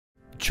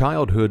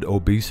Childhood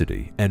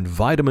obesity and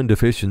vitamin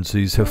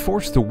deficiencies have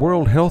forced the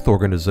World Health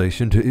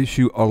Organization to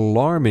issue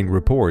alarming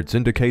reports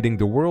indicating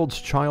the world's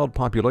child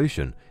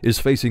population is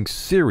facing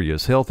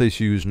serious health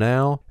issues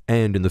now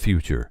and in the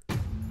future.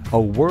 A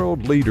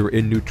world leader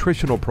in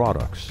nutritional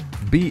products,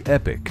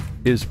 BEpic,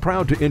 is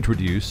proud to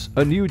introduce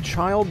a new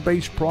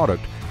child-based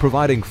product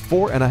providing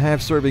 4.5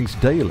 servings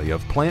daily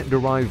of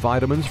plant-derived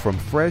vitamins from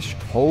fresh,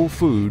 whole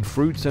food,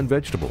 fruits and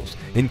vegetables,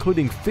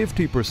 including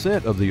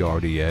 50% of the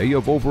RDA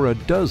of over a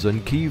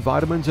dozen key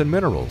vitamins and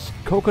minerals,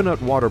 coconut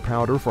water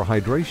powder for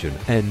hydration,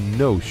 and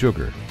no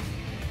sugar.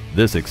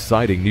 This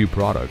exciting new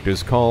product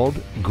is called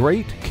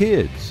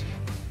GR8Kids,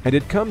 and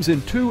it comes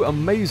in 2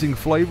 amazing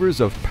flavors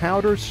of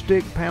powder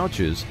stick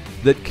pouches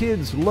that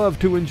kids love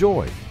to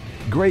enjoy: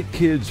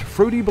 GR8Kids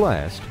Fruity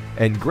Blast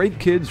and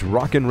GR8Kids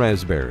Rockin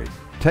Raspberry.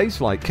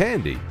 Tastes like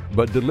candy,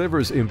 but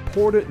delivers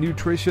important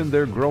nutrition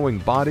their growing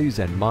bodies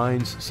and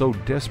minds so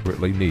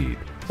desperately need.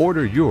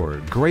 Order your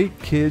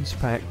GR8Kids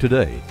pack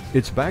today.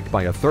 It's backed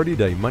by a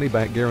 30-day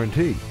money-back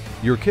guarantee.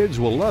 Your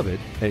kids will love it,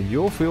 and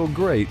you'll feel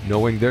great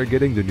knowing they're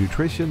getting the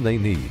nutrition they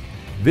need.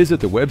 Visit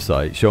the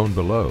website shown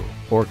below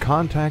or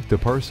contact the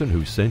person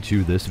who sent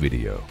you this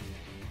video.